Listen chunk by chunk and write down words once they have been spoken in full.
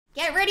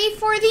Get ready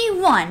for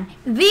the one,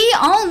 the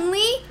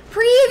only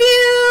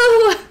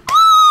preview!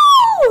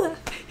 Woo!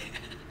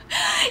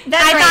 I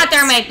right. thought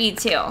there might be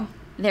two.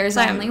 There's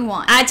only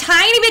one. A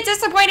tiny bit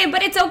disappointed,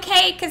 but it's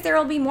okay because there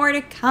will be more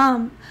to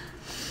come.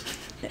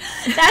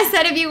 That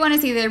said, if you want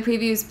to see their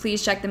previews,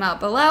 please check them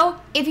out below.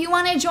 If you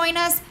want to join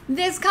us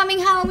this coming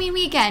Halloween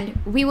weekend,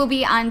 we will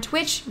be on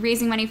Twitch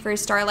raising money for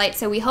Starlight,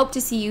 so we hope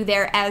to see you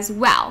there as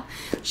well.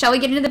 Shall we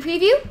get into the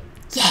preview?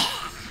 Yeah!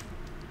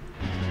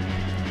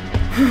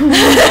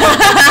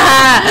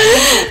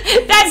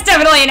 That's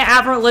definitely an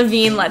Avril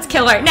Lavigne Let's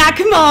Kill Our Neck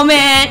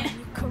moment.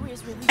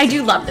 I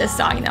do love this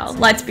song though,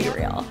 let's be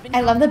real. I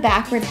love the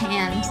backward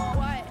hand.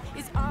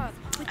 I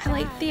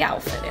like the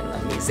outfit in the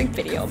music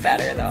video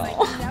better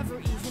though.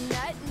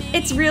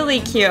 It's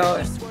really cute.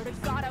 I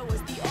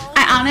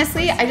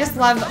just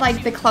love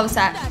like the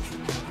close-up,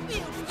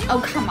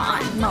 oh come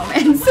on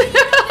moments.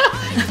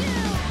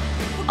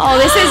 Oh,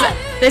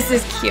 this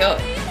is cute.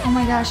 Oh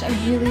my gosh, I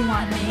really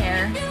want her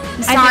hair.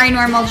 Sorry,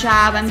 normal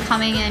job. I'm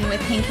coming in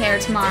with pink hair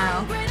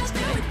tomorrow. Just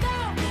kidding.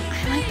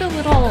 I like the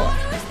little...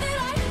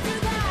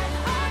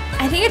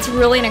 I think it's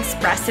really an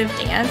expressive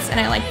dance, and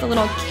I like the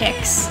little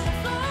kicks.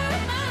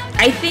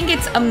 I think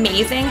it's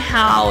amazing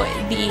how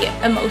the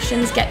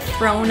emotions get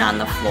thrown on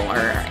the floor,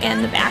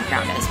 and the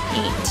background is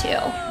paint, too.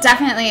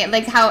 Definitely,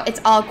 like how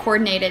it's all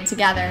coordinated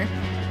together.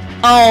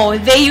 Oh,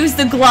 they use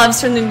the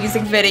gloves from the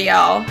music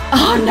video.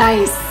 Oh,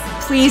 nice.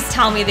 Please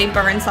tell me they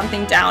burned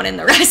something down in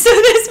the rest of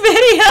this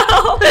video.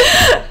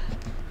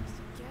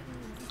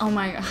 Oh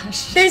my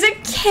gosh. There's a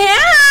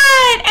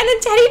cat and a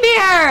teddy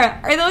bear.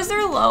 Are those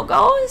their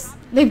logos?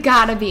 They've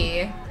gotta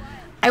be.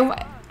 And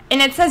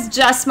it says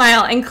just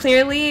smile, and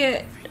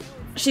clearly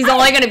she's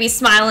only gonna be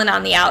smiling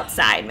on the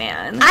outside,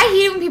 man. I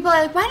hate when people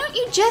are like, why don't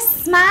you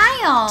just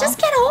smile? Just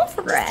get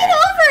over it. Just get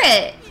over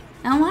it.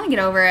 I don't want to get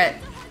over it.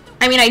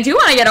 I mean, I do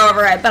want to get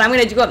over it, but I'm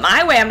gonna do it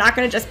my way. I'm not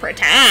gonna just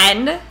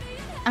pretend.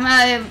 I'm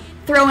gonna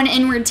throw an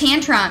inward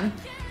tantrum.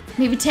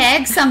 Maybe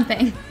tag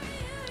something.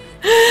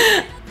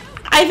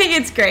 I think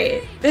it's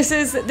great. This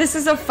is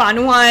a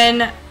fun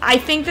one. I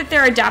think that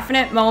there are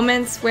definite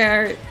moments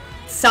where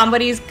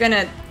somebody's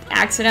gonna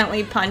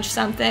accidentally punch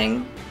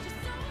something.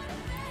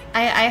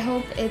 I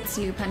hope it's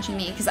you punching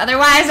me, because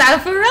otherwise I'll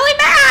feel really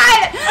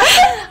bad.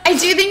 I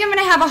do think I'm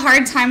gonna have a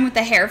hard time with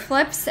the hair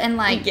flips and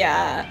like.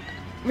 Yeah.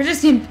 We're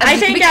just gonna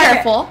be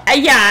careful.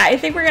 Yeah, I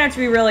think we're gonna have to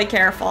be really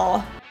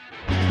careful.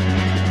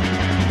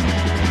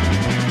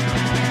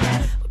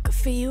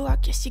 For you, I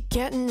guess you're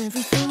getting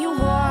everything you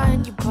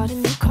want. You bought a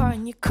new car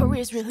and your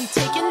career's really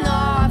taking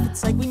off.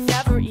 It's like we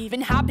never even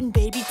happened,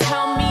 baby.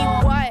 Tell me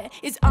what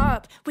is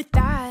up with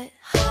that.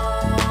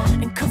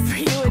 And good for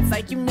you, it's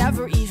like you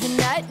never even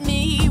met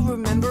me.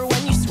 Remember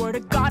when you swore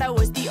to God I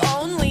was the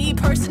only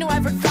person who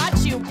ever got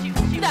you?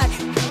 That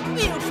you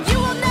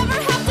will never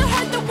have to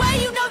hurt the way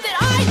you know that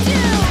I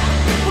do.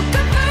 Well,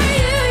 good for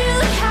you, you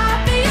look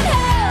happy and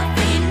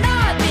healthy.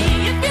 Not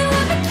me, if you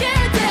ever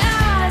cared to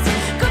ask.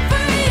 Good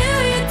for you,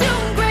 you're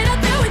doing great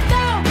out there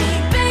without me,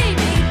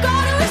 baby.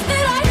 Gotta wish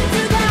that I could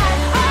do that.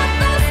 I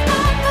lost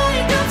my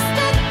mind, I've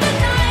spent the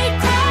night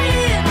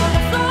crying on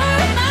the floor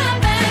of my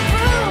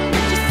bedroom.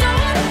 But you're so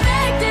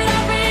unaffected, I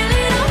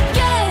really don't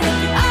get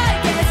it. I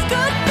guess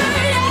good for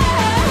you.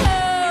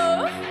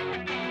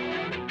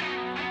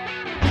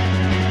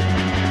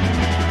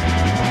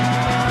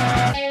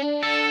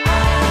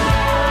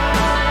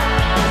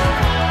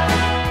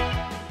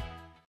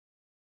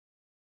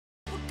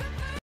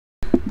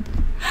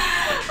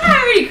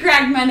 I already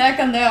cracked my neck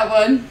on that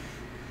one.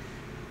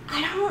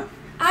 I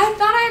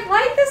thought I'd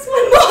like this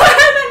one more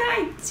than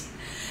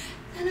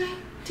I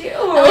do.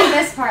 I like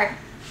this part.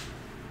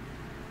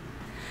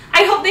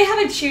 I hope they have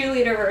a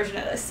cheerleader version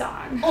of this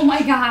song. Oh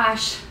my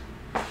gosh.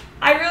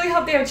 I really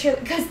hope they have a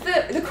cheerleader, because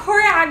the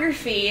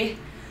choreography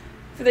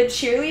for the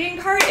cheerleading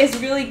part is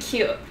really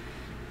cute.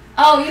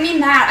 Oh, you mean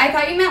that? I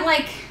thought you meant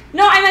like...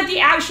 No, I meant the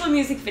actual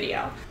music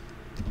video.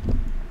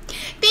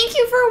 Thank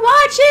you for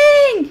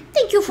watching!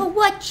 Thank you for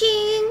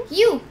watching!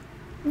 You!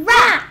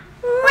 Rah!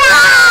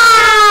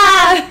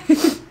 Rah!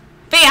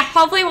 But yeah,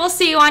 hopefully we'll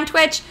see you on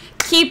Twitch.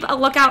 Keep a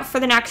lookout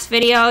for the next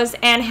videos,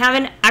 and have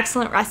an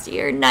excellent rest of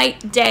your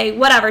night, day,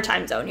 whatever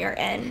time zone you're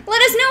in.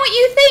 Let us know what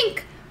you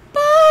think!